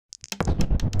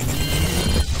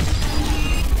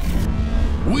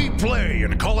We play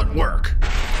and call it work.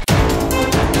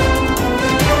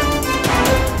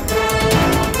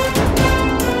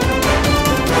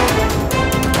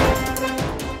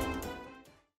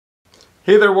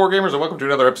 Hey there, Wargamers, and welcome to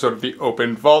another episode of The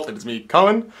Open Vault. It is me,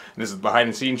 Cullen, and this is the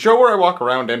behind-the-scenes show where I walk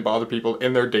around and bother people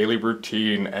in their daily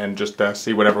routine and just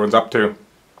see what everyone's up to.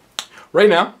 Right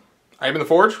now, I am in the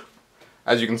forge,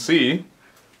 as you can see,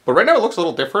 but right now it looks a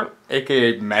little different,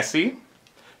 aka messy,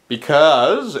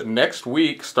 because next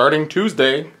week, starting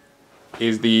Tuesday,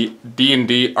 is the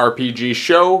D&D RPG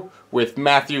show with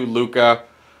Matthew, Luca,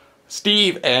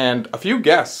 Steve, and a few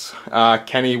guests,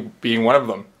 Kenny being one of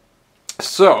them.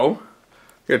 So, I'm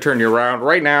gonna turn you around.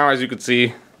 Right now, as you can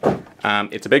see,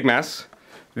 it's a big mess.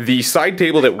 The side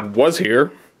table that was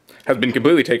here has been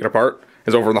completely taken apart.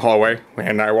 It's over in the hallway.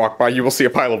 When I walk by, you will see a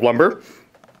pile of lumber.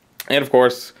 And of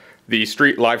course, the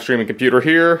live streaming computer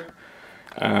here.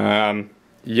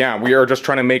 Yeah, we are just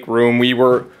trying to make room. We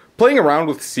were playing around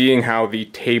with seeing how the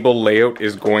table layout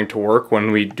is going to work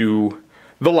when we do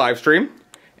the live stream.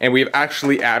 And we've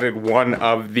actually added one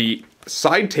of the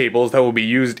side tables that will be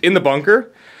used in the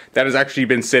bunker that has actually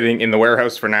been sitting in the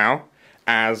warehouse for now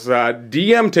as a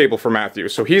DM table for Matthew.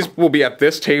 So will be at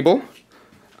this table,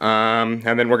 and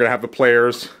then we're gonna have the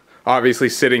players obviously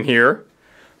sitting here.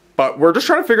 But we're just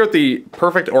trying to figure out the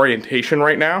perfect orientation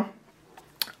right now.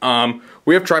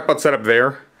 We have tripod set up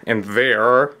there and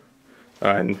there,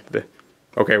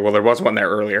 okay, well there was one there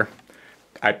earlier.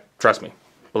 Trust me,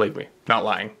 believe me, not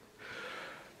lying.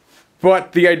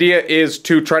 But the idea is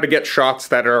to try to get shots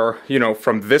that are, you know,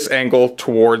 from this angle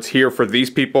towards here for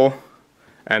these people.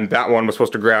 And that one was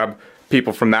supposed to grab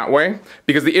people from that way.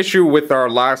 Because the issue with our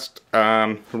last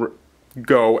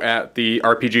go at the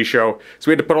RPG show is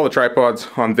we had to put all the tripods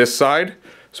on this side.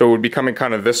 So it would be coming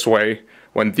kind of this way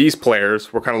when these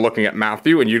players were kind of looking at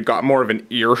Matthew and you got more of an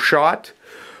ear shot.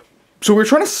 So we were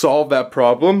trying to solve that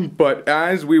problem, but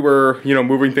as we were, you know,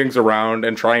 moving things around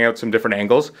and trying out some different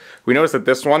angles, we noticed that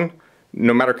this one,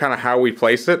 no matter kind of how we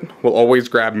place it, will always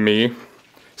grab me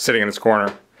sitting in this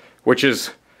corner, which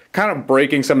is kind of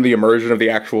breaking some of the immersion of the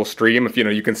actual stream. If, you know,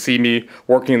 you can see me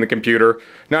working in the computer,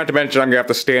 not to mention I'm gonna have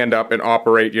to stand up and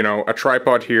operate, you know, a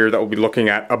tripod here that will be looking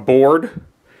at a board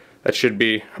that should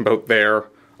be about there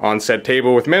on said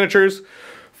table with miniatures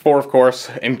for, of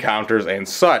course, encounters and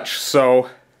such. So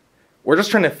we're just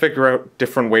trying to figure out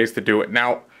different ways to do it.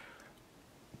 Now,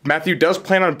 Matthew does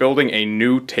plan on building a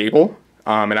new table,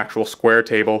 an actual square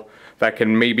table that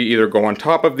can maybe either go on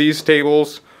top of these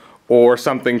tables or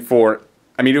something for,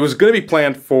 I mean, it was going to be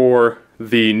planned for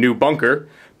the new bunker,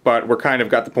 but we're kind of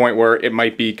got the point where it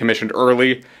might be commissioned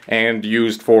early and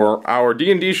used for our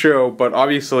D&D show, but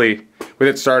obviously with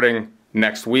it starting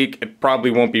next week, it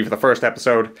probably won't be for the first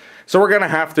episode. So we're going to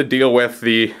have to deal with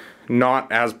the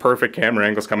not as perfect camera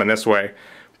angles coming this way.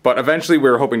 But eventually we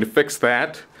were hoping to fix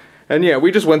that. And yeah, we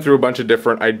just went through a bunch of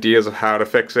different ideas of how to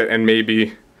fix it and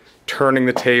maybe turning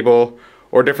the table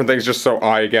or different things just so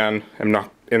I, again, am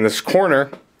not in this corner.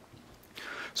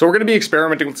 So we're going to be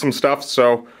experimenting with some stuff.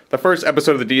 So the first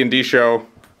episode of the D&D show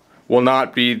will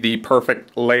not be the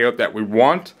perfect layout that we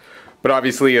want, but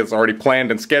obviously it's already planned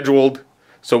and scheduled.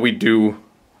 So we do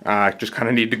just kind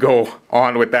of need to go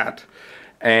on with that.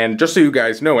 And just so you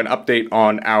guys know, an update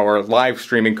on our live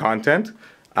streaming content.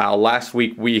 Last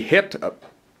week we hit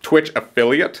Twitch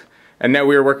affiliate, and now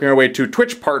we are working our way to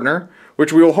Twitch partner,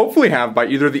 which we will hopefully have by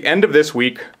either the end of this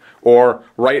week or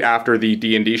right after the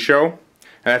D&D show.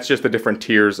 And that's just the different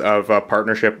tiers of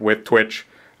partnership with Twitch.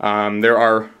 There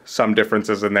are some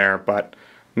differences in there, but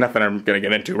nothing I'm going to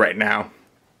get into right now.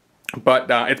 But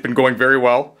it's been going very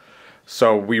well,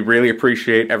 so we really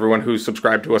appreciate everyone who's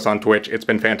subscribed to us on Twitch. It's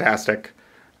been fantastic.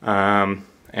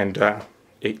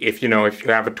 If you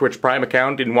have a Twitch Prime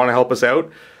account and want to help us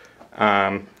out,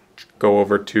 go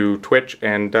over to Twitch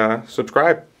and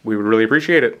subscribe. We would really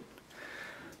appreciate it.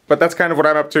 But that's kind of what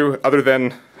I'm up to, other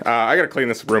than I gotta clean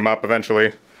this room up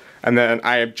eventually. And then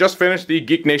I have just finished the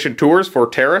Geek Nation tours for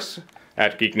Terrace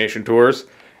at Geek Nation Tours,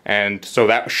 and so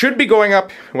that should be going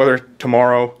up whether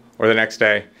tomorrow or the next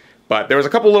day. But there was a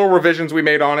couple little revisions we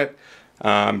made on it.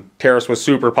 Terrace was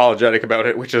super apologetic about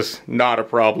it, which is not a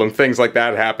problem. Things like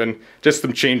that happen. Just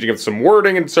some changing of some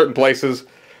wording in certain places.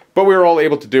 But we were all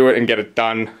able to do it and get it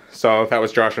done. So that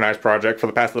was Josh and I's project for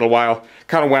the past little while.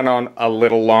 Kind of went on a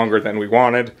little longer than we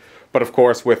wanted. But of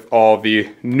course, with all the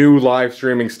new live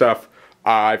streaming stuff,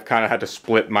 I've kind of had to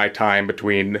split my time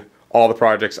between all the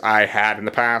projects I had in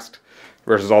the past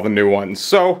versus all the new ones.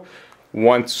 So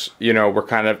once, we're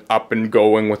kind of up and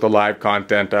going with the live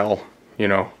content, I'll,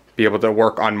 be able to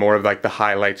work on more of like the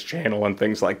highlights channel and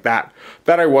things like that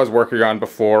I was working on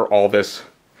before all this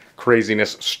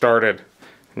craziness started.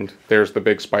 And there's the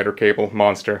big spider cable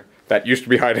monster that used to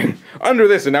be hiding under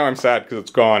this, and now I'm sad because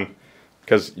it's gone.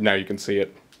 Because now you can see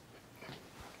it.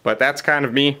 But that's kind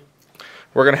of me.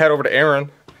 We're going to head over to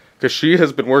Erin, because she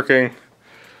has been working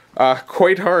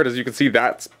quite hard. As you can see,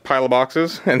 that's a pile of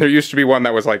boxes. And there used to be one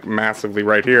that was like massively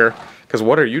right here. Because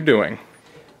what are you doing?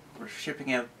 We're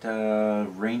shipping out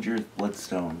Rangers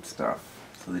Bloodstone stuff.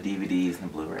 So the DVDs and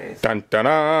the Blu-rays. Dun dun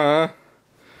dun!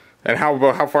 And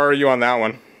how far are you on that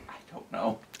one? I don't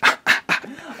know.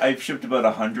 I've shipped about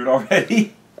 100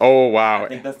 already. Oh wow! I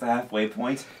think that's the halfway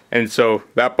point. And so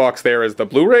that box there is the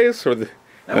Blu-rays, or the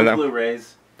that one's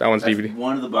Blu-rays. That one's that's DVD.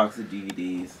 One of the boxes of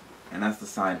DVDs, and that's the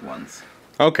signed ones.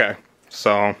 Okay,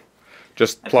 so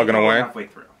just plugging away. Halfway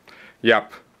through.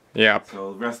 Yep. Yep.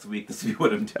 So the rest of the week, this will be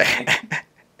what I'm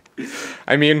doing.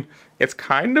 I mean, it's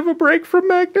kind of a break from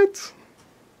magnets.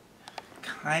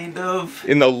 Kind of.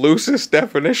 In the loosest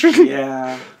definition.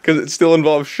 Yeah. Because it still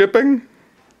involves shipping.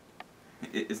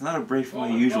 It's not a break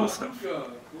from the usual stuff.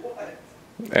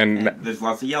 And there's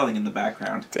lots of yelling in the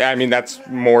background. I mean, that's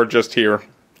more just here.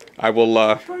 I will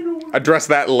address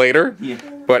that later. Yeah.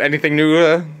 But anything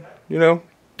new, you know,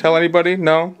 tell anybody?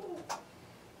 No?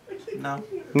 No.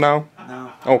 No?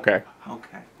 No. Okay.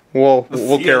 Okay. We'll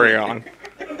carry on.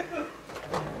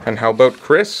 And how about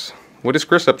Chris? What is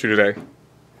Chris up to today?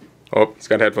 Oh, he's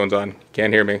got headphones on.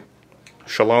 Can't hear me.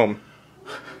 Shalom.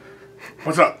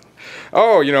 What's up?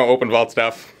 Oh, you know, open vault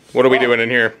stuff. What are we doing in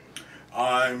here?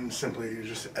 I'm simply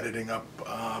just editing up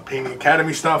Painting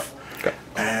Academy stuff. Okay.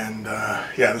 And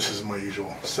yeah, this is my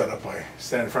usual setup. I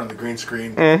stand in front of the green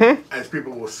screen, as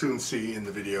people will soon see in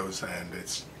the videos, and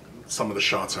it's some of the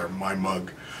shots are my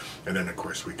mug, and then of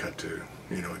course we cut to,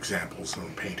 you know, examples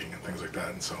of painting and things like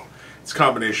that, and so it's a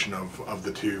combination of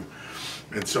the two.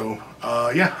 And so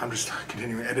yeah, I'm just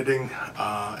continuing editing,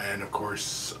 and of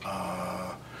course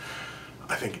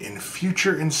I think in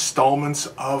future installments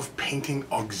of Painting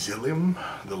Auxilium,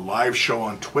 the live show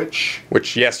on Twitch.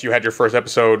 Which, yes, you had your first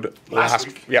episode last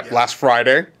week. Yep, Yeah. last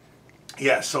Friday.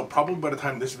 Yeah, so probably by the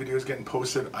time this video is getting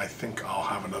posted, I think I'll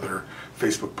have another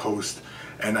Facebook post.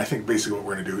 And I think basically what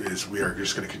we're going to do is we are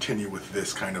just going to continue with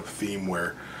this kind of theme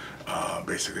where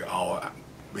basically I'll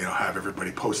have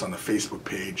everybody post on the Facebook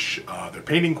page their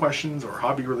painting questions or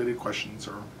hobby related questions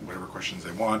or whatever questions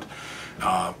they want.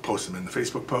 Post them in the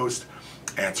Facebook post.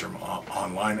 Answer them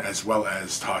online, as well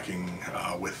as talking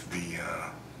with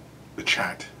the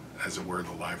chat, as it were,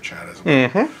 the live chat, as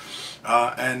it were.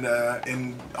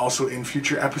 And also in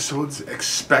future episodes,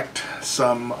 expect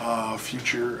some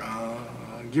future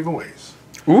giveaways.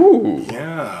 Ooh.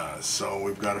 Yeah, so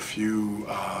we've got a few.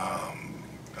 I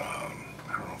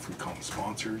don't know if we call them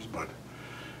sponsors, but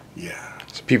yeah.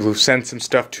 So people who sent some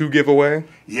stuff to give away.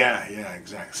 Yeah,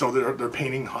 exactly. So they're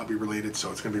painting hobby related,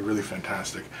 so it's going to be really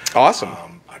fantastic. Awesome.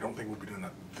 I don't think we'll be doing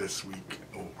that this week.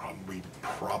 We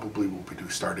probably will be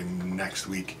starting next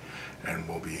week, and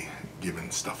we'll be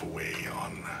giving stuff away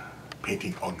on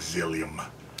Painting Auxilium.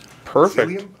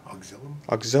 Perfect. Auxilium?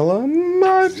 Auxilium?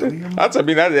 Auxilium? That's, I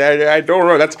mean, I don't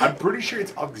know. I'm pretty sure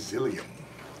it's Auxilium.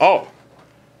 Oh.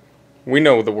 We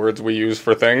know the words we use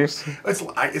for things. It's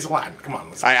Latin. Come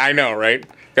on. I know, right?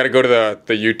 Got to go to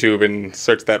the YouTube and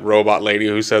search that robot lady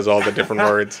who says all the different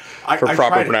words for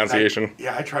proper pronunciation.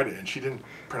 Yeah, I tried it, and she didn't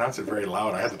pronounce it very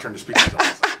loud. I had to turn the speakers on. I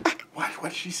was like, what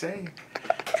did she say?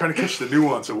 Trying to catch the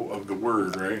nuance of the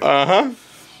word, right? Uh-huh.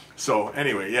 So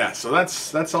anyway, yeah. So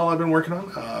that's all I've been working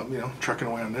on. Trucking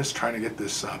away on this, trying to get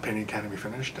this Painting Academy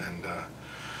finished, and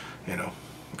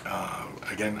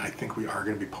again, I think we are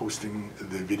going to be posting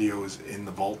the videos in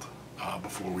the vault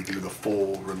before we do the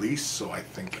full release, so I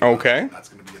think that's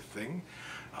going to be a thing.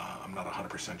 I'm not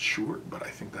 100% sure, but I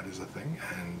think that is a thing,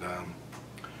 and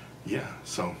yeah,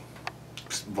 so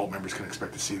vault members can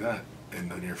expect to see that in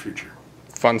the near future.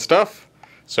 Fun stuff.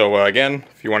 So again,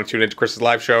 if you want to tune into Chris's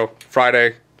live show,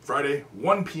 Friday,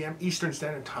 1 p.m. Eastern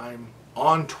Standard Time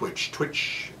on Twitch.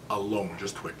 Twitch alone,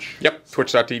 just Twitch. Yep,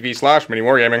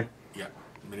 twitch.tv/MiniWarGaming. Yeah,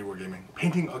 MiniWarGaming.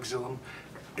 Painting Auxilium.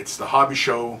 It's the hobby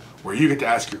show where you get to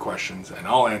ask your questions and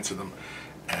I'll answer them.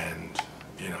 And,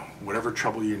 whatever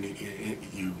trouble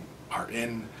you are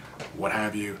in, what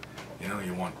have you,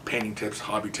 you want painting tips,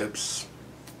 hobby tips,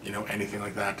 anything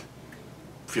like that,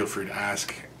 feel free to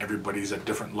ask. Everybody's at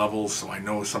different levels, so I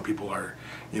know some people are,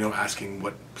 asking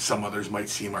what some others might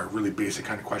seem are really basic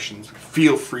kind of questions.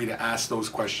 Feel free to ask those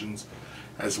questions,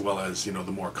 as well as, the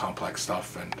more complex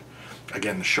stuff. And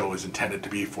again, the show is intended to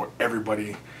be for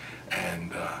everybody,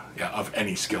 and of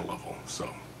any skill level. So.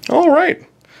 All right.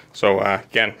 So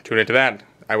again, tune into that.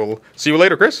 I will see you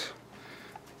later, Chris.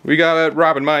 We got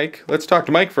Rob and Mike. Let's talk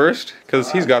to Mike first,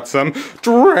 because he's got some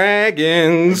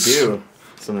dragons. I do.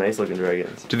 some nice looking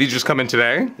dragons. Did these just come in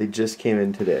today? They just came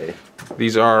in today.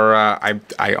 These are,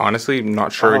 I honestly am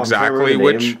not sure exactly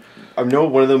which. I know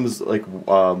one of them is like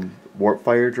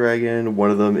Warpfire Dragon. One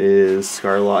of them is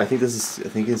Scarlock. I think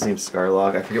his name's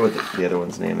Scarlock. I forget what the other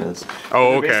one's name is.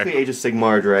 Oh, okay. They're basically Age of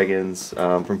Sigmar dragons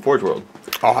from Forge World.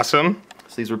 Awesome.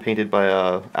 So these were painted by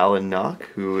Alan Knock,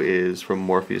 who is from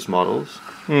Morpheus Models.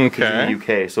 Okay. In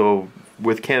the UK. So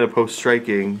with Canada Post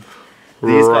striking,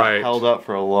 these got held up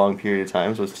for a long period of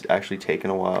time, so it's actually taken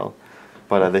a while.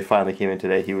 But they finally came in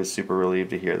today. He was super relieved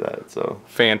to hear that. So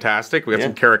fantastic. We got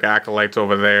some Carrick Acolytes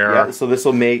over there. Yeah, so this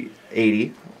will make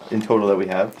 80 in total that we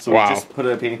have. So we just put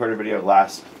a painting partner video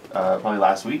probably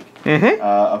last week.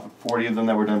 Of 40 of them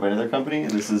that were done by another company.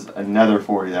 This is another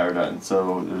 40 that were done.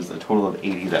 So there's a total of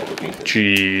 80 that were painted.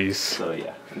 Jeez. So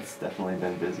yeah, it's definitely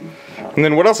been busy. And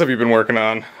then what else have you been working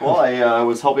on? Well, I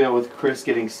was helping out with Chris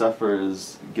getting stuff for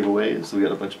his giveaways. So we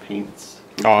got a bunch of paints.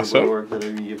 Awesome. Work that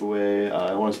I'm gonna give away. I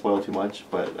don't want to spoil too much,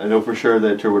 but I know for sure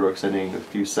that Turboworks sending a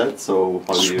few sets, so we'll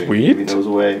probably be giving those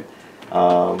away.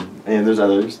 And there's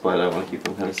others, but I want to keep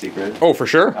them kind of secret. Oh, for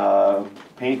sure.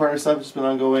 Painting partner stuff has been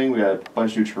ongoing. We got a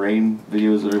bunch of new terrain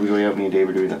videos that are going out. Me and Dave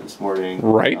are doing that this morning.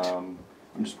 Right.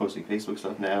 I'm just posting Facebook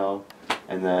stuff now.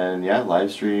 And then, yeah, live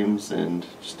streams and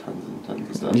just tons and tons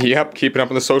of stuff. Yep, keeping up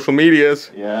on the social medias.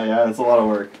 Yeah, it's a lot of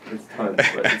work. It's tons,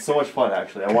 but it's so much fun,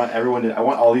 actually. I want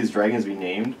all these dragons to be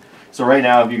named. So right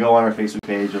now, if you go on our Facebook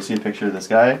page, you'll see a picture of this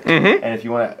guy. And if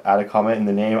you want to add a comment in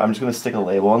the name, I'm just going to stick a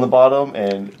label on the bottom,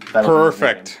 and that'll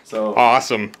perfect. Be his name. So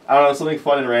awesome. I don't know, something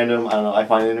fun and random. I don't know. I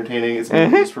find it entertaining. It's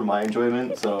just for my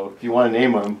enjoyment. So if you want to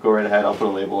name them, go right ahead. I'll put a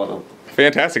label on them.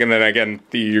 Fantastic. And then again,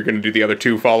 you're going to do the other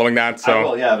two following that. So I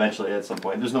will, yeah, eventually at some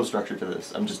point. There's no structure to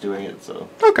this. I'm just doing it. So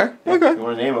okay. If you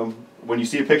want to name them, when you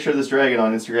see a picture of this dragon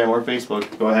on Instagram or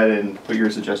Facebook, go ahead and put your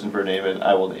suggestion for a name, and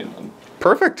I will name them.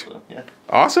 Perfect. So, yeah.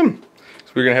 Awesome.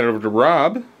 So we're gonna head over to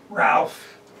Rob.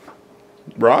 Ralph.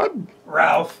 Rob?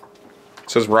 Ralph. It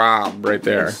says Rob right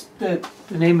there. The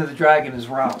name of the dragon is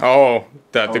Ralph. Oh,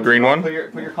 the green one? Put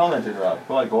your comment in, Rob.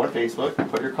 Go on Facebook,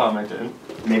 put your comment in.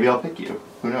 Maybe I'll pick you.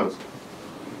 Who knows?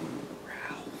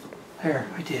 There,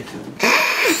 I did.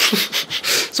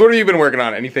 So what have you been working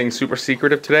on? Anything super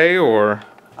secretive today, or?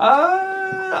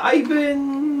 I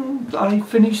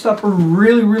finished up a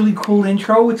really cool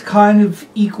intro. It's kind of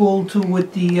equal to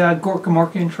what the Gorka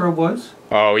Mark intro was.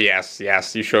 Oh yes,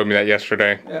 you showed me that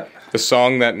yesterday. Yeah. The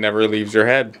song that never leaves your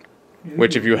head,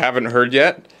 which if you haven't heard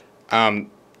yet,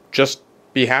 just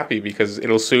be happy because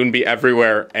it'll soon be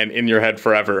everywhere and in your head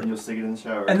forever. And you'll sing it in the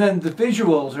shower. And then the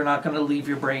visuals are not going to leave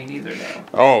your brain either now.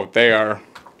 Oh, they are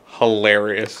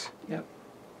hilarious. Yep.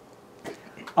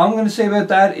 All I'm going to say about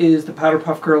that is the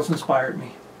Powderpuff Girls inspired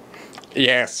me.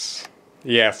 Yes,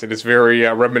 it is very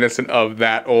reminiscent of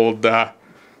that old. I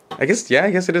guess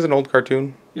it is an old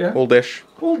cartoon. Yeah. Oldish.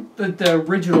 Well, the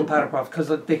original Powderpuff, because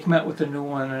they came out with the new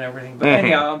one and everything. But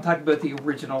anyhow, I'm talking about the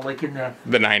original, like in the 90s.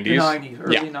 The 90s,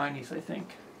 early 90s, I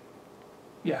think.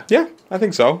 Yeah. Yeah, I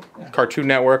think so. Yeah. Cartoon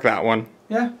Network, that one.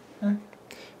 Yeah.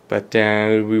 But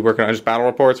we working on just battle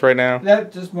reports right now. Yeah,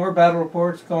 just more battle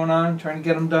reports going on, trying to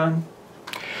get them done.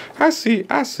 I see.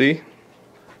 Lots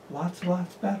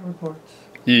of battle reports.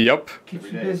 Yep.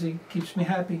 Keeps me busy. Keeps me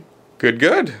happy.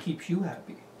 Good. Keeps you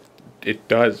happy. It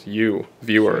does, you,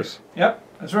 viewers. Yep,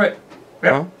 that's right. Yep.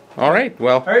 Well, all right.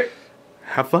 Well, All right.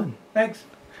 have fun. Thanks.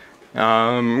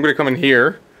 I'm going to come in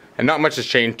here, and not much has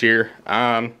changed here.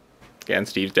 Again,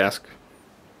 Steve's desk.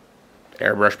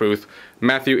 Airbrush booth.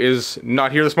 Matthew is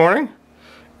not here this morning.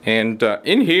 And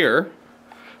in here,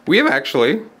 we have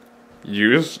actually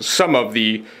used some of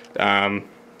the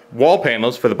wall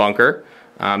panels for the bunker.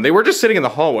 They were just sitting in the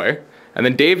hallway. And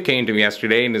then Dave came to me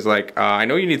yesterday and is like, I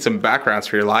know you need some backgrounds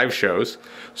for your live shows,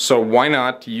 so why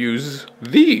not use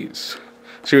these?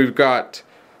 So we've got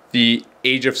the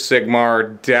Age of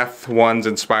Sigmar Death ones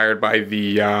inspired by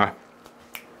the,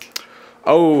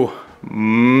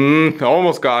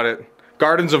 almost got it.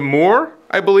 Gardens of Moor,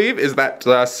 I believe, is that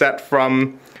set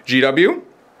from GW,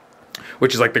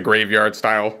 which is like the graveyard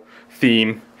style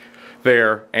theme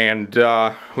there. And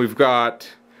we've got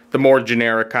the more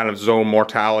generic kind of Zone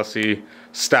Mortality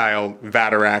style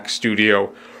Vaterac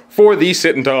studio for the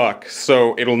sit and talk.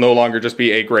 So it'll no longer just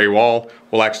be a gray wall.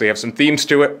 We'll actually have some themes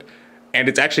to it. And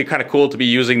it's actually kind of cool to be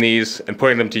using these and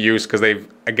putting them to use because they've,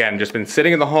 again, just been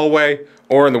sitting in the hallway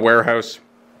or in the warehouse.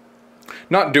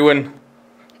 Not doing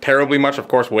terribly much, of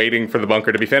course, waiting for the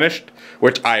bunker to be finished,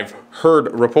 which I've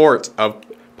heard reports of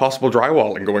possible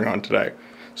drywalling going on today.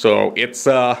 So it's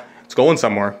going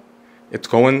somewhere. It's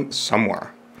going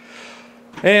somewhere.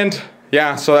 And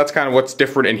yeah, so that's kind of what's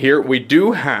different in here. We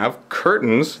do have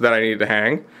curtains that I need to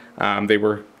hang. They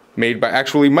were made by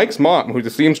actually Mike's mom, who's a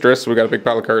seamstress. So we got a big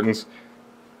pile of curtains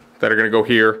that are gonna go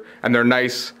here, and they're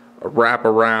nice wrap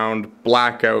around,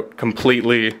 blackout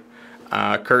completely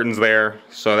curtains there.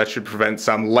 So that should prevent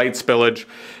some light spillage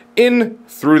in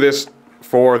through this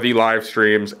for the live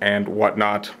streams and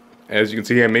whatnot. As you can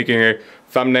see, I'm making a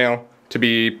thumbnail to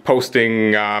be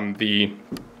posting the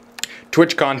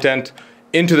Twitch content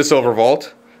into the Silver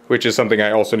Vault, which is something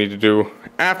I also need to do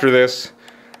after this.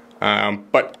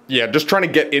 But yeah, just trying to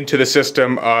get into the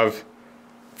system of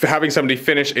having somebody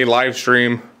finish a live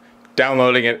stream,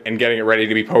 downloading it, and getting it ready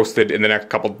to be posted in the next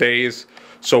couple days.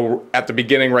 So at the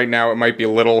beginning right now, it might be a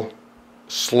little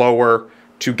slower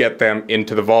to get them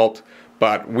into the vault,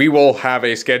 but we will have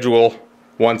a schedule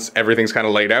once everything's kind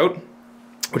of laid out,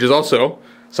 which is also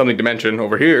something to mention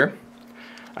over here.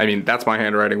 I mean, that's my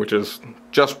handwriting, which is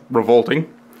just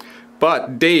revolting.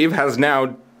 But Dave has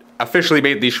now officially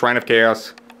made the Shrine of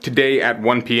Chaos. Today at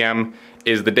 1 p.m.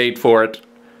 is the date for it.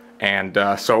 And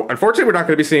so unfortunately we're not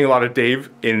going to be seeing a lot of Dave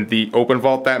in the open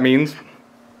vault, that means.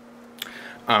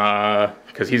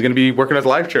 Because he's going to be working as a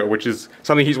live show, which is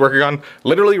something he's working on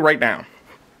literally right now.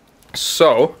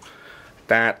 So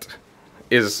that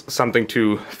is something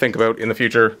to think about in the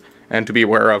future and to be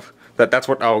aware of. That's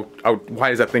what, why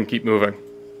does that thing keep moving?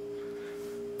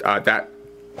 That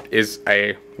is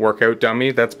a workout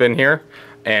dummy that's been here,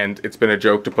 and it's been a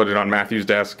joke to put it on Matthew's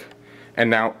desk. And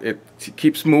now it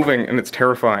keeps moving, and it's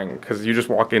terrifying because you just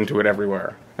walk into it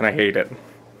everywhere, and I hate it.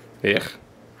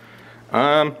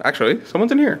 Ugh. Actually,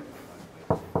 someone's in here.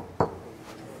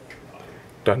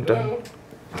 Dun dun.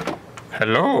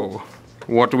 Hello.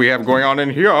 What do we have going on in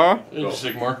here? It's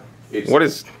Sigmar. What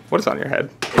is on your head?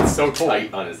 It's so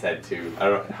tight on his head too. I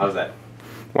don't know. How's that?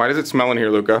 Why does it smell in here,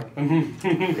 Luca?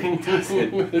 It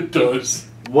doesn't. It does.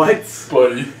 What?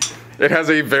 Buddy. It has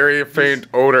a very faint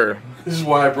odor. This is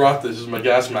why I brought this. This is my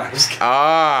gas mask.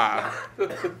 Ah.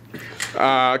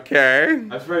 Okay.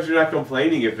 I'm surprised you're not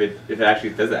complaining if it actually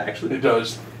does that. Actually, It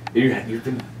does. You've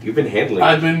been handling.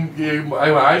 I've been. My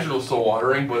eyes are still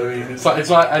watering, but I mean, it's not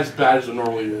as bad as it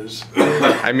normally is.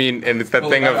 I mean, and it's that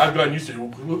thing of. I've gotten used to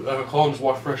it. Colin just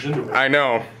walked fresh into it. I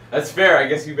know. That's fair. I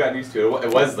guess you've gotten used to it.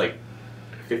 It was like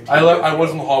 15 I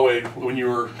was in the hallway when you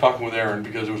were talking with Aaron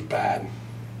because it was bad.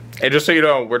 Hey, just so you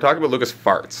know, we're talking about Lucas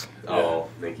farts. Oh,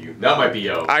 thank you. Not my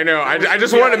BO. I know. I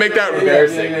just wanted to make that.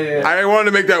 Embarrassing. I wanted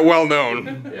to make that well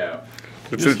known. Yeah.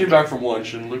 We just came back from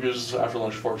lunch, and Lucas after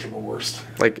lunch farts are the worst.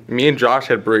 Like me and Josh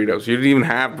had burritos. You didn't even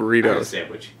have I had a burritos.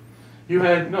 sandwich. You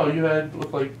had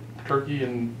looked like turkey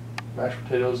and mashed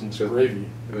potatoes and some gravy.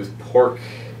 It was pork.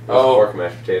 It was pork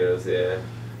mashed potatoes. Yeah.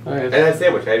 And I had a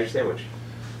sandwich. I had your sandwich.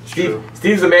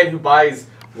 Steve's the man who buys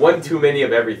one too many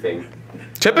of everything.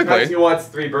 Sometimes Typically. he wants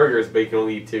 3 burgers, but he can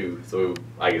only eat 2, so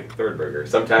I get the 3rd burger.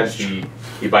 Sometimes he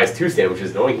buys 2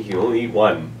 sandwiches, knowing he can only eat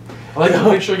 1. I like to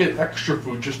make sure I get extra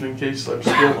food just in case I'm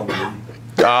still hungry. I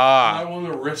Ah, don't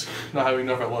want to risk not having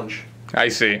enough at lunch. I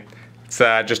see. It's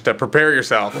just to prepare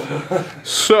yourself.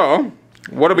 So,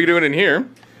 what are we doing in here?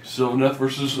 Sylvaneth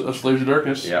versus Slaves of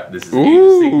Darkness. Yeah, this is Ooh.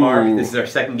 Age of Sigmar. This is our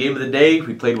second game of the day.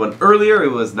 We played one earlier.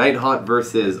 It was Nighthaunt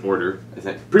versus Order.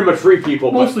 Pretty much 3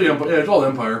 people. Mostly Empire. Yeah, it's all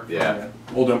Empire. Yeah.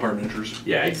 Old Empire miniatures.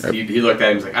 Yeah, he looked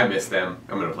at him. He's like, I miss them.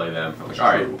 I'm gonna play them. I'm like, all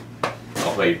right,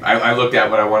 I'll play. I looked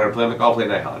at what I wanted to play. I'm like, I'll play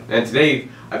Nighthaunt. And today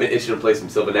I've been itching to play some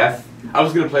Sylvaneth. I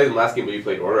was gonna play them last game, but you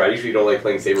played Order. I usually don't like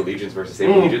playing Sable Legions versus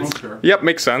Sable Legions. Sure. Yep,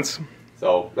 makes sense.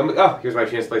 So I'm like, oh, here's my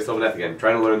chance to play Sylvaneth again.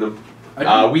 Trying to learn them.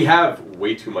 We have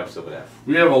way too much Sylvaneth.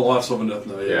 We have a lot of Sylvaneth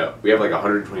now. Yeah, we have like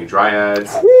 120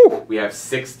 Dryads. Woo. We have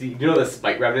 60. You know the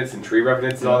Spite Revenants and Tree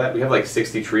Revenants and all that? We have like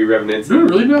 60 Tree Revenants. Do we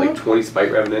really know Like that? 20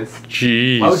 Spite Revenants.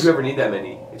 Jeez. Why would you ever need that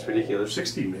many? It's ridiculous.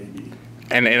 60 maybe.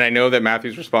 And I know that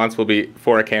Matthew's response will be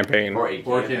for a campaign. Or a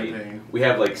Or a campaign. campaign. We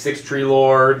have like 6 Tree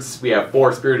Lords. We have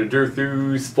 4 Spirited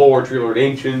Durthus, 4 Tree Lord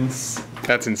Ancients,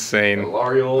 That's insane. I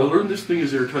Lariel. learned this thing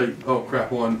is airtight. Oh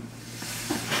crap, one.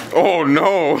 Oh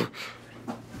no!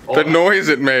 The noise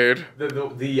it made.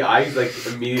 The eyes like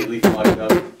immediately flooded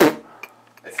up.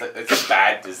 It's a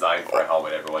bad design for a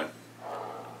helmet, everyone.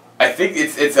 I think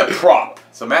it's a prop.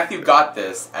 So Matthew got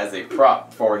this as a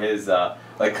prop for his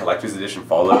like collector's edition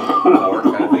Fallout 4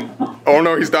 kind of thing. Oh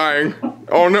no, he's dying.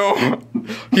 Oh no!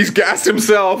 He's gassed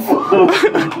himself.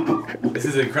 This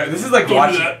is incredible. This is like Don't do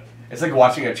watching. that. It's like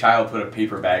watching a child put a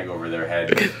paper bag over their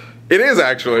head. It is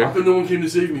actually. How come no one came to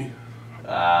save me?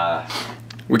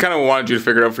 We kind of wanted you to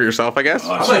figure it out for yourself, I guess.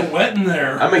 Oh, it's so wet in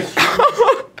there. I'm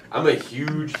a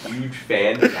huge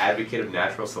fan and advocate of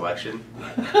natural selection.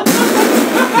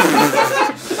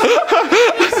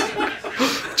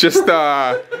 Just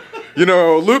you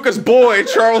know, Lucas' boy,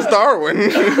 Charles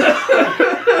Darwin.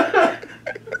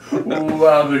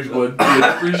 Wow, thanks, bud.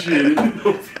 I appreciate it.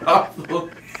 No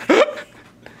problem.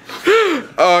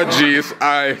 Oh, jeez.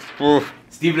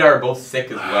 Steve and I are both sick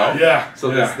as well. Yeah.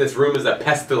 So this room is a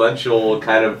pestilential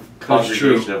kind of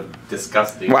congregation true. of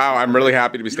disgusting. Wow, I'm really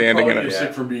happy to be standing in You're it.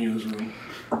 sick from being in this room.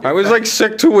 I was like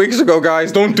sick 2 weeks ago,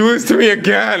 guys. Don't do this to me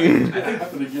again. I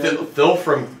think Phil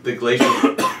from the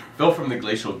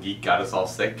Glacial Geek got us all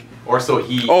sick, or so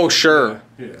he. Oh, sure.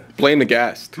 Yeah. Blame the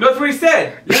guest. No, that's what he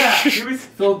said. Yeah. He was.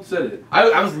 Phil said it.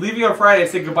 I was leaving on Friday. I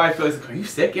said goodbye. Phil. He's like, "Are you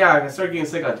sick?" Yeah, I started getting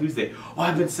sick on Tuesday. Oh,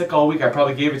 I've been sick all week. I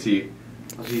probably gave it to you.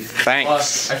 Oh, geez.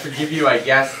 Thanks. Well, I forgive you, I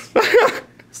guess.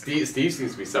 Steve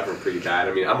seems to be suffering pretty bad.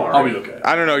 I mean, I'm alright. I'll be okay.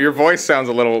 I don't know. Your voice sounds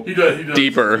a little He does.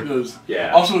 deeper. He does.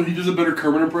 Yeah. Also, he does a better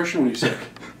Kermit impression when he's sick.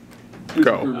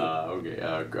 Go. Okay.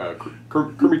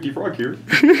 Kermit the Frog here.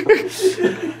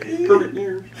 Kermit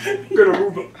here. Gonna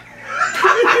move up.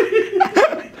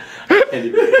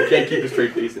 I can't keep a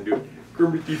straight face and do it.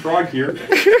 Kermit the Frog here.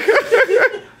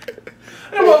 I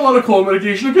have a lot of cold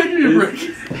medication. I can't give you a break.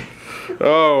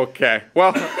 Okay.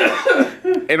 Well,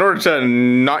 in order to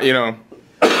not,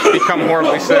 become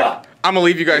horribly sick, I'm gonna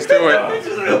leave you guys to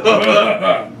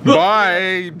it.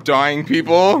 Bye, dying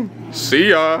people. See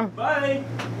ya. Bye.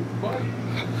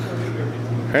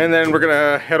 And then we're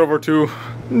gonna head over to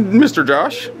Mr.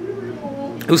 Josh,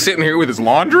 who's sitting here with his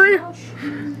laundry.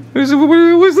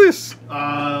 What's this?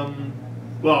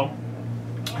 Well,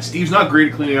 Steve's not great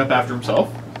at cleaning up after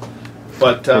himself,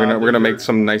 but We're gonna make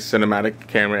some nice cinematic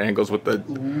camera angles with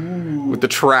the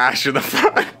trash in the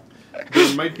front.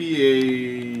 there might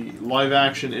be a live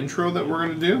action intro that we're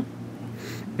gonna do.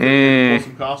 Pull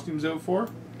some costumes out for.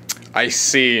 I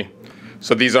see.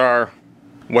 So these are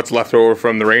what's left over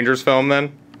from the Rangers film,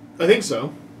 then? I think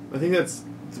so. I think that's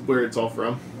where it's all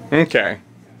from. Okay.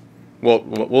 Well,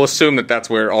 we'll assume that that's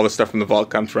where all the stuff from the vault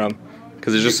comes from,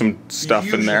 because there's just some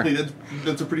stuff in there.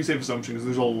 That's a pretty safe assumption because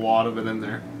there's a lot of it in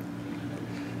there.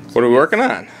 What are we working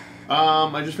on?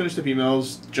 I just finished up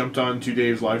emails, jumped on to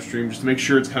Dave's live stream just to make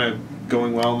sure it's kind of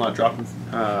going well, not dropping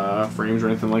frames or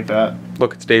anything like that.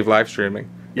 Look, it's Dave live streaming.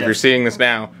 If Yes. you're seeing this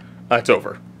now, it's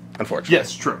over, unfortunately.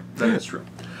 Yes, true. That is true.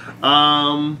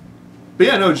 But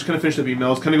yeah, no, just kind of finished up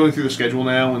emails, kind of going through the schedule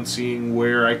now and seeing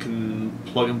where I can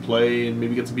plug and play and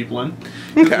maybe get some people in.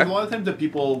 Okay. There's a lot of times that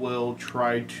people will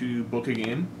try to book a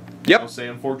game. Yep. They'll say,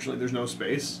 unfortunately, there's no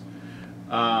space.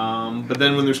 But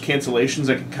then when there's cancellations,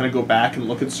 I can kind of go back and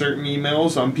look at certain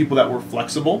emails on people that were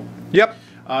flexible. Yep.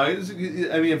 I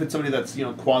mean, if it's somebody that's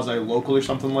quasi-local or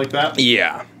something like that,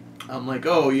 Yeah. I'm like,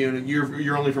 oh,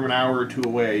 you're only from an hour or two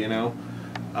away,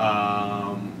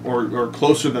 or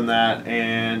closer than that,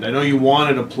 and I know you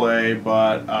wanted to play,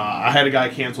 but I had a guy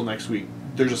cancel next week.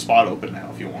 There's a spot open now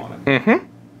if you want it. Mm-hmm.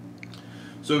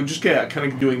 So just kind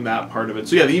of doing that part of it.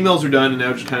 So yeah, the emails are done, and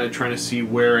now just kind of trying to see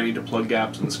where I need to plug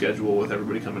gaps in the schedule with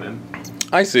everybody coming in.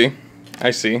 I see.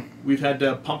 We've had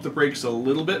to pump the brakes a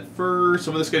little bit for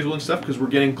some of the scheduling stuff because we're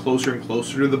getting closer and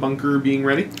closer to the bunker being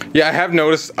ready. Yeah, I have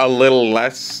noticed a little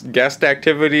less guest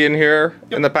activity in here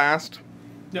in the past.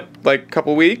 Yep. Like a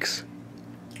couple weeks.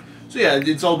 So yeah,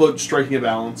 it's all about striking a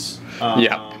balance.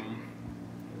 Yeah.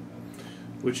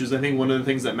 Which is, I think, one of the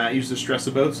things that Matt used to stress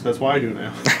about, so that's why I do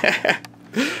now.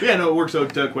 Yeah, no, it works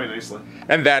out quite nicely.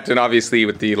 And that, and obviously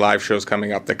with the live shows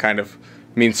coming up, that kind of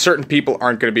means certain people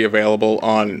aren't going to be available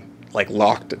on like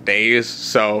locked days.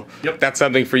 So Yep. that's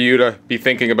something for you to be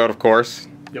thinking about, of course.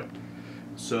 Yep.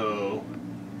 So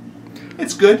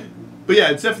it's good. But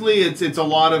yeah, it's definitely it's a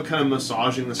lot of kind of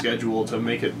massaging the schedule to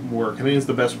make it work. I think it's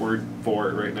the best word for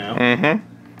it right now.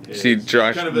 Mm-hmm. See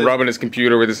Josh kind of a- rubbing his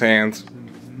computer with his hands.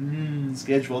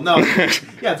 Schedule. No,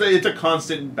 yeah, it's a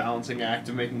constant balancing act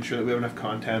of making sure that we have enough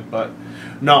content, but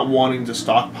not wanting to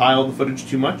stockpile the footage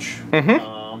too much.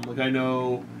 Mm-hmm. Like I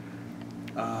know,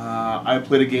 I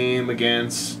played a game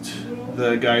against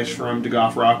the guys from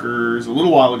DeGoff Rockers a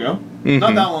little while ago. Mm-hmm.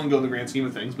 Not that long ago in the grand scheme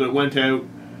of things, but it went out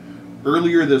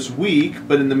earlier this week.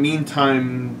 But in the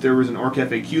meantime, there was an Orc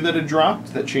FAQ that had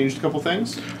dropped that changed a couple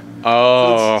things.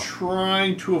 Oh. So it's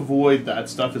trying to avoid that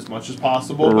stuff as much as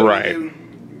possible. But Right.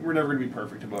 we're never going to be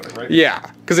perfect about it, right? Yeah,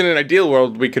 because in an ideal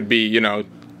world, we could be,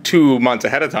 2 months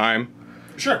ahead of time,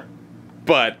 Sure.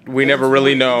 but we And never it's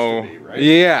really the way it know. used to be, right?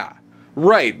 Yeah,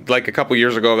 right. Like a couple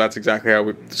years ago, that's exactly how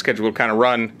the schedule would kind of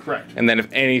run. Correct. And then if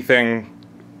anything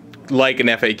like an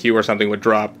FAQ or something would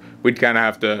drop, we'd kind of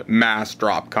have to mass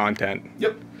drop content.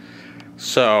 Yep.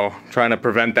 So, trying to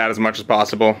prevent that as much as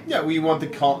possible. Yeah, we want the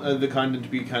content to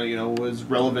be kind of, as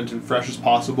relevant and fresh as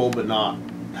possible, but not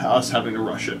us having to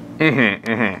rush it. Mm-hmm,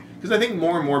 mm-hmm. Because I think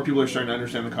more and more people are starting to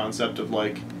understand the concept of,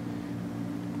 like,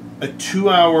 a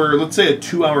 2-hour, let's say a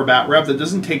 2-hour bat rep that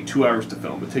doesn't take 2 hours to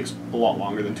film. It takes a lot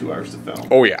longer than 2 hours to film.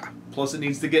 Oh yeah. Plus, it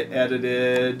needs to get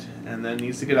edited, and then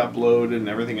needs to get uploaded, and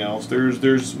everything else.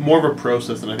 There's more of a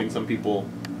process than I think some people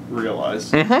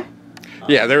realize.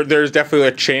 Yeah, there's definitely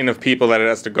a chain of people that it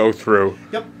has to go through.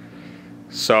 Yep.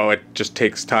 So it just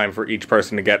takes time for each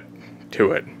person to get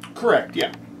to it. Correct.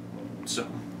 Yeah. So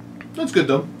that's good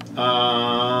though.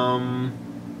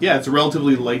 Yeah, it's a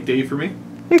relatively light day for me.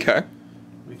 Okay.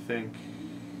 We think.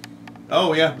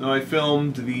 Oh yeah, no, I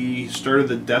filmed the start of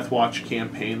the Death Watch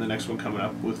campaign, the next one coming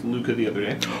up with Luca the other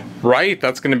day. Right,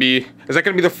 that's gonna be. Is that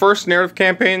gonna be the first narrative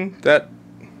campaign that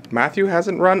Matthew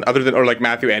hasn't run, other than, or like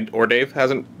Matthew or Dave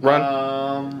hasn't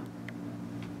run?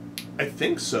 I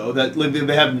think so. That like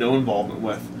they have no involvement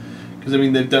with, because I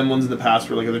mean they've done ones in the past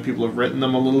where like other people have written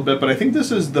them a little bit, but I think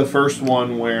this is the first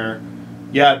one where,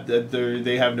 yeah,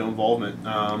 they have no involvement.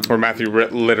 Where Matthew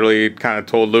literally kind of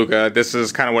told Luca, "This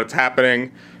is kind of what's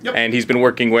happening," Yep. and he's been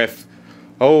working with,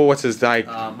 oh, what's his name?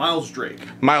 Miles Drake.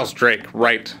 Miles Drake,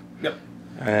 right? Yep.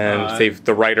 And save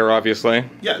the writer, obviously.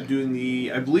 Yeah, doing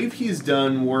the. I believe he's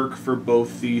done work for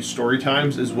both the story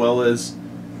times as well as,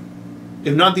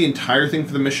 if not the entire thing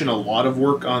for the mission, a lot of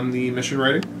work on the mission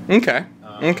writing. Okay.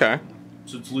 Okay.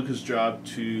 So it's Luca's job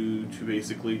to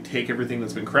basically take everything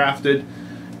that's been crafted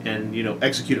and, you know,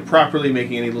 execute it properly,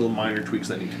 making any little minor tweaks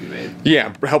that need to be made.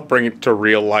 Yeah, help bring it to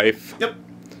real life. Yep.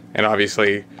 And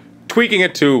obviously tweaking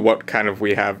it to what kind of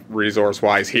we have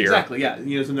resource-wise here. Exactly, yeah.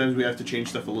 You know, sometimes we have to change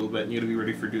stuff a little bit, and you got to be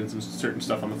ready for doing some certain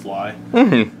stuff on the fly.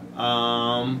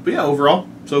 But yeah, overall,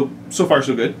 so far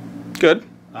so good. Good.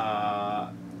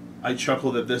 I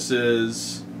chuckle that this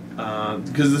is,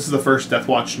 because this is the first Death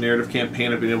Watch narrative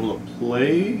campaign I've been able to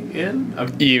play in.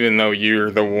 Even though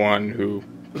you're the one who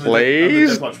I'm the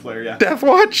plays Death Watch player, yeah. Death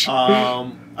Watch?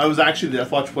 I was actually the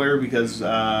Death Watch player because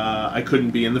I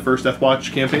couldn't be in the first Death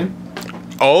Watch campaign.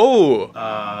 Oh.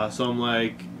 So I'm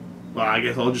like, well, I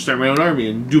guess I'll just start my own army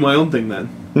and do my own thing then.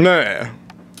 Nah.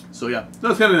 So yeah,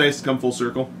 that's kind of nice to come full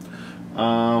circle.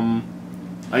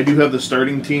 I do have the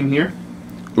starting team here.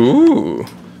 Ooh.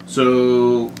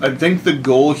 So I think the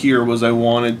goal here was I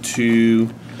wanted to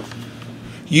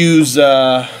use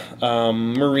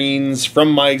Marines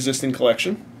from my existing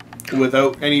collection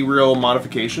without any real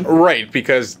modification. Right,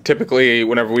 because typically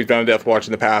whenever we've done a Death Watch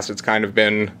in the past, it's kind of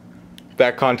been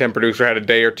that content producer had a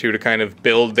day or two to kind of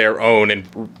build their own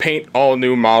and paint all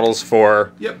new models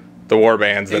for the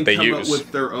warbands that they use. And come up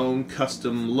with their own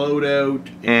custom loadout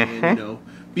and, you know,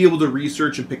 be able to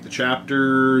research and pick the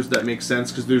chapters that make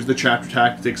sense because there's the chapter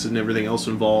tactics and everything else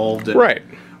involved. And right.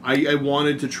 I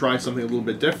wanted to try something a little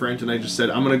bit different, and I just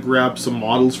said I'm going to grab some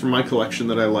models from my collection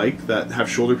that I like that have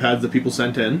shoulder pads that people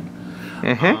sent in.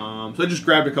 So I just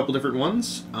grabbed a couple different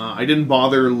ones. I didn't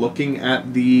bother looking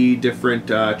at the different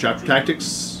chapter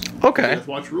tactics Death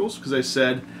Watch rules because I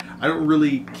said I don't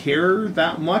really care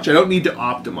that much. I don't need to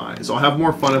optimize. I'll have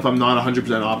more fun if I'm not 100%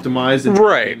 optimized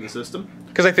in the system.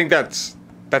 Because I think that's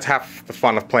half the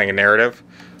fun of playing a narrative.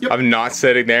 Yep. Of not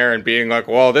sitting there and being like,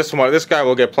 well, this guy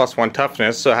will get +1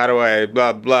 toughness, so how do I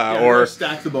blah blah, yeah, or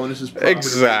stack the bonuses properly.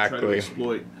 Exactly. Try to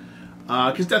exploit.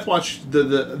 Because Death Watch,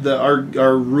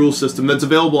 our rule system that's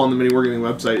available on the MiniWarGaming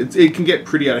website, it can get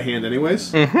pretty out of hand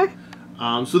anyways.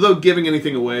 So without giving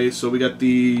anything away, so we got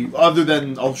the, other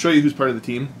than, I'll show you who's part of the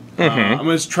team. I'm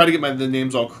going to try to get the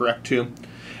names all correct too.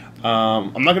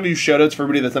 I'm not going to do shoutouts for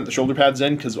everybody that sent the shoulder pads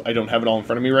in because I don't have it all in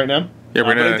front of me right now. Yeah,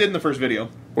 but I did in the first video.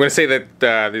 We're going to say that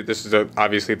this is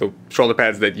obviously the shoulder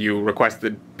pads that you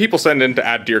requested people send in to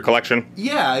add to your collection.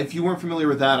 Yeah, if you weren't familiar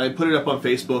with that, I put it up on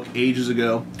Facebook ages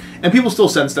ago. And people still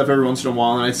send stuff every once in a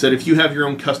while, and I said if you have your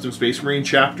own custom Space Marine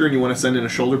chapter and you want to send in a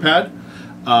shoulder pad,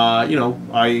 you know,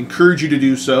 I encourage you to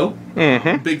do so.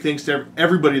 Big thanks to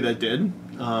everybody that did.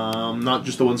 Not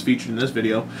just the ones featured in this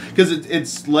video, because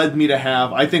it's led me to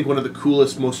have, I think, one of the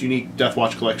coolest, most unique Death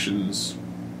Watch collections,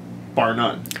 bar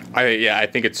none. I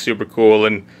think it's super cool,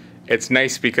 and it's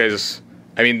nice because,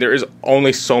 I mean, there is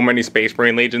only so many Space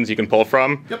Marine Legions you can pull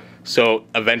from. Yep. So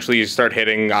eventually you start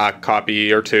hitting a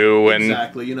copy or two, and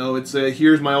exactly, you know, it's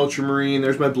here's my Ultramarine,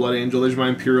 there's my Blood Angel, there's my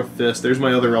Imperial Fist, there's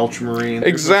my other Ultramarine.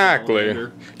 Exactly.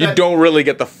 You don't really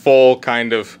get the full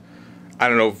kind of, I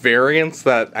don't know, variants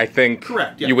that I think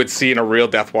you would see in a real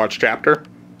Death Watch chapter.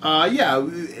 Yeah,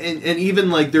 and even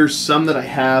like there's some that I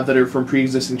have that are from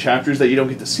pre-existing chapters that you don't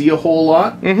get to see a whole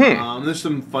lot. There's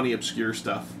some funny obscure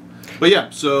stuff. But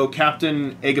yeah, so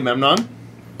Captain Agamemnon.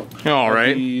 All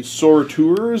right. The Sour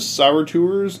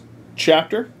Tours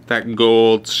chapter. That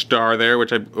gold star there,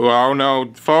 which oh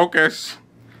no, focus.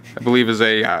 I believe is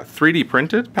a 3D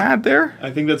printed pad there. I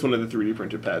think that's one of the 3D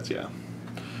printed pads, yeah.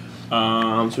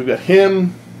 So we've got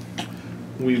him.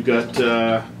 we've got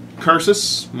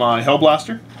Karsus, my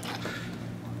Hellblaster.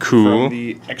 Cool. From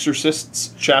the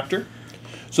Exorcists chapter.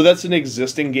 So that's an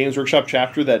existing Games Workshop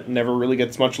chapter that never really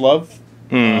gets much love.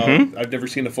 I've never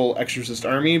seen a full Exorcist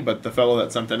army, but the fellow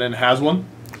that sent that in has one.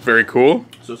 Very cool.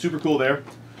 So super cool there.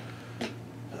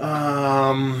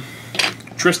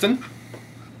 Tristan,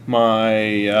 my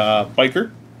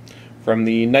biker from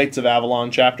the Knights of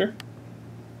Avalon chapter.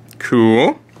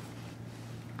 Cool.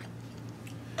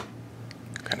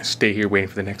 Kind of stay here waiting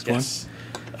for the next one.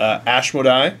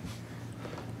 Ashmodai,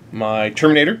 my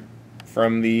Terminator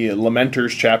from the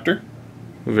Lamenters chapter.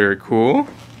 Very cool.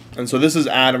 And so this is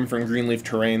Adam from Greenleaf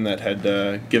Terrain that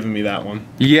had given me that one.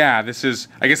 Yeah, this is,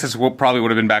 I guess this probably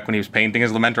would have been back when he was painting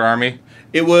his Lamenter army.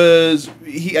 It was,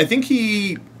 I think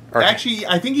he had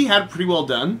it pretty well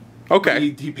done.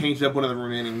 Okay. He painted up one of the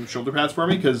remaining shoulder pads for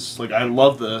me because, like, I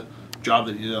love the job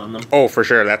that he did on them. Oh, for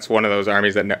sure. That's one of those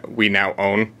armies that we now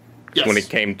own. Yes. When it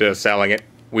came to selling it,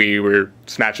 we were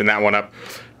snatching that one up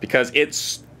because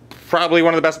it's probably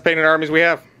one of the best painted armies we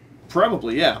have.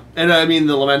 Probably, yeah. And I mean,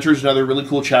 the Lamenters is another really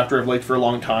cool chapter I've liked for a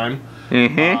long time.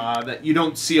 That you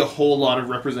don't see a whole lot of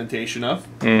representation of.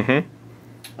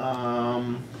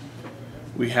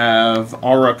 We have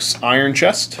Auroch's Iron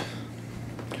Chest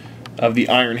of the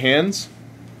Iron Hands.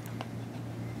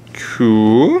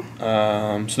 Cool.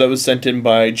 So that was sent in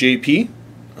by JP.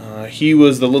 He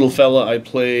was the little fella I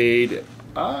played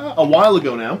a while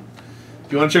ago now.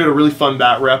 If you want to check out a really fun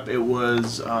bat rep, it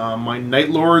was my Night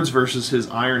Lords versus his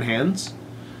Iron Hands.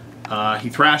 He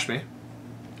thrashed me.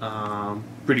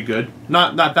 Pretty good.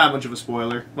 Not that much of a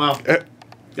spoiler. Well,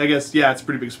 I guess, yeah, it's a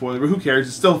pretty big spoiler, but who cares?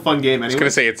 It's still a fun game anyway. I was going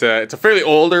to say, it's a fairly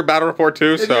older battle report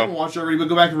too, If you haven't watched it already, but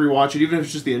go back and rewatch it, even if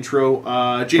it's just the intro.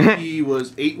 JP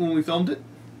was 8 when we filmed it.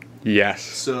 Yes.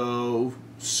 So,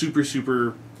 super,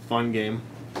 super fun game.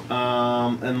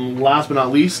 And last but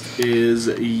not least is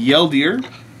Yeldir.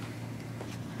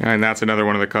 And that's another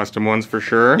one of the custom ones for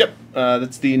sure. Yep,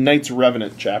 that's the Knights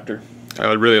Revenant chapter.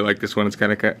 I really like this one. It's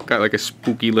kind of got like a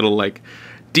spooky little like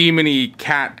demony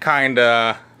cat kind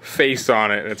of face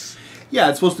on it. It's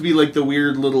supposed to be like the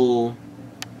weird little.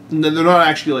 They're not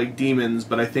actually like demons,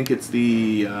 but I think it's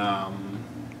the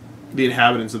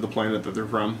inhabitants of the planet that they're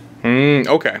from.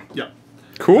 Okay. Yep.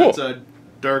 Cool. That's a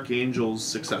Dark Angel's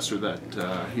successor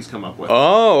that he's come up with.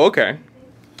 Oh, okay.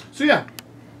 So yeah,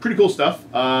 pretty cool stuff.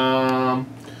 Let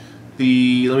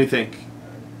me think.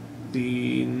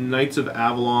 The Knights of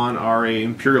Avalon are a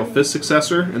Imperial Fist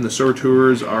successor, and the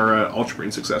Sorteurs are a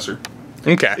Ultramarine successor.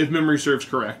 Okay. If memory serves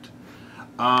correct.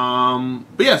 But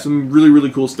yeah, some really,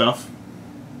 really cool stuff.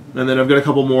 And then I've got a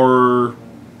couple more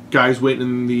guys waiting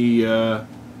in the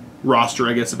roster,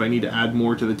 I guess, if I need to add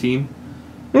more to the team.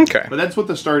 Okay. But that's what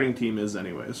the starting team is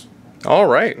anyways. All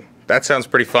right. That sounds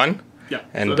pretty fun. Yeah.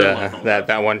 And so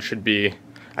that one should be,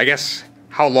 I guess,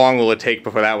 how long will it take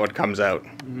before that one comes out?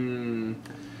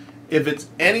 If it's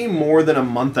any more than a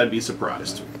month, I'd be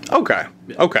surprised. Okay.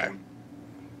 Yeah. Okay.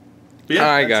 But yeah,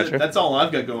 I gotcha. That's all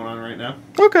I've got going on right now.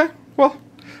 Okay. Well,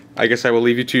 I guess I will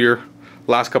leave you to your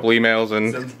last couple emails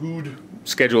and Sounds good.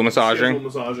 schedule massaging.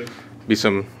 Be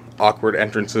some awkward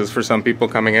entrances for some people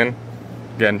coming in.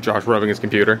 Again, Josh rubbing his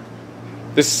computer.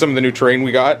 This is some of the new terrain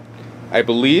we got, I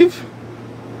believe.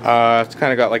 It's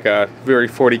kind of got like a very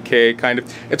 40K kind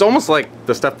of. It's almost like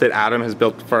the stuff that Adam has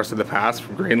built for us in the past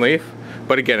from Greenleaf.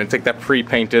 But again, it's like that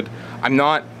pre-painted. I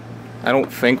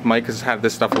don't think Mike has had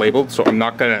this stuff labeled, so I don't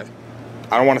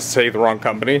want to say the wrong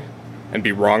company and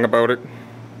be wrong about it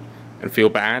and feel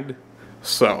bad.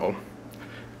 So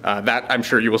that I'm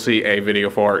sure you will see a video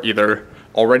for, either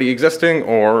already existing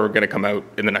or going to come out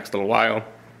in the next little while.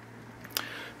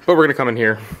 But we're going to come in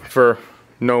here for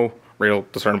no real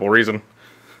discernible reason.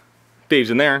 Dave's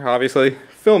in there, obviously,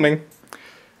 filming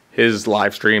his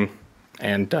live stream,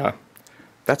 and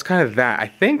that's kind of that. I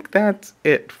think that's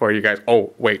it for you guys.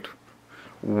 Oh, wait.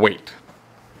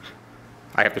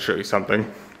 I have to show you something.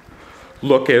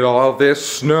 Look at all this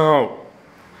snow.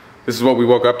 This is what we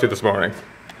woke up to this morning.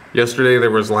 Yesterday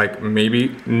there was like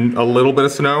maybe a little bit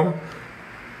of snow,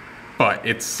 but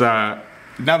it's, now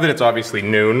that it's obviously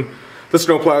noon, the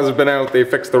snowplows have been out, they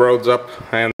fixed the roads up,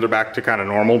 and they're back to kind of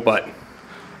normal, but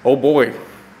oh boy,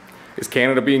 is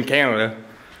Canada being Canada,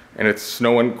 and it's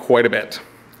snowing quite a bit.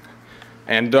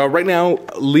 And right now,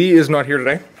 Lee is not here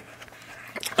today.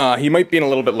 He might be in a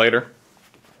little bit later,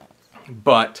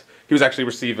 but he was actually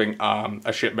receiving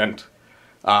a shipment.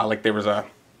 Like there was a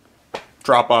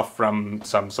drop-off from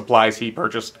some supplies he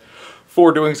purchased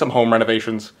for doing some home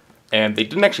renovations, and they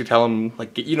didn't actually tell him,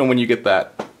 like, you know, when you get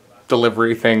that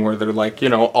delivery thing where they're like, you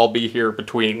know, I'll be here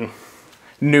between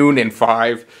noon and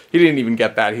 5. He didn't even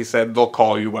get that. He said they'll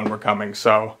call you when we're coming.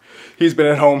 So he's been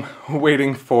at home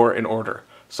waiting for an order.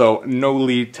 So no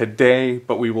lead today,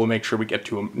 but we will make sure we get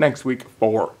to him next week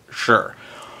for sure.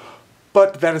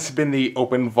 But that has been the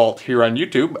open vault here on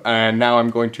YouTube, and now I'm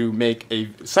going to make a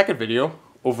second video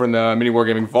over in the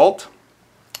MiniWarGaming vault,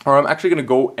 where I'm actually going to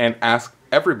go and ask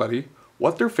everybody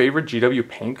what their favorite GW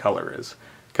paint color is.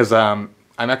 Because I'm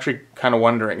actually kind of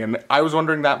wondering, and I was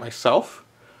wondering that myself,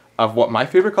 of what my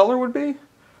favorite color would be.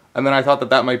 And then I thought that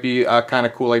that might be a kind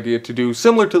of cool idea to do,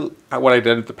 similar to what I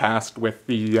did in the past with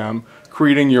the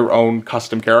creating your own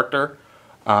custom character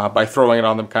by throwing it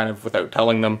on them kind of without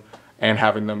telling them and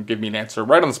having them give me an answer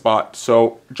right on the spot.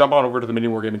 So jump on over to the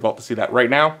MiniWarGaming vault to see that right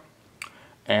now.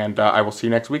 And I will see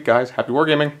you next week, guys. Happy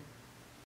wargaming!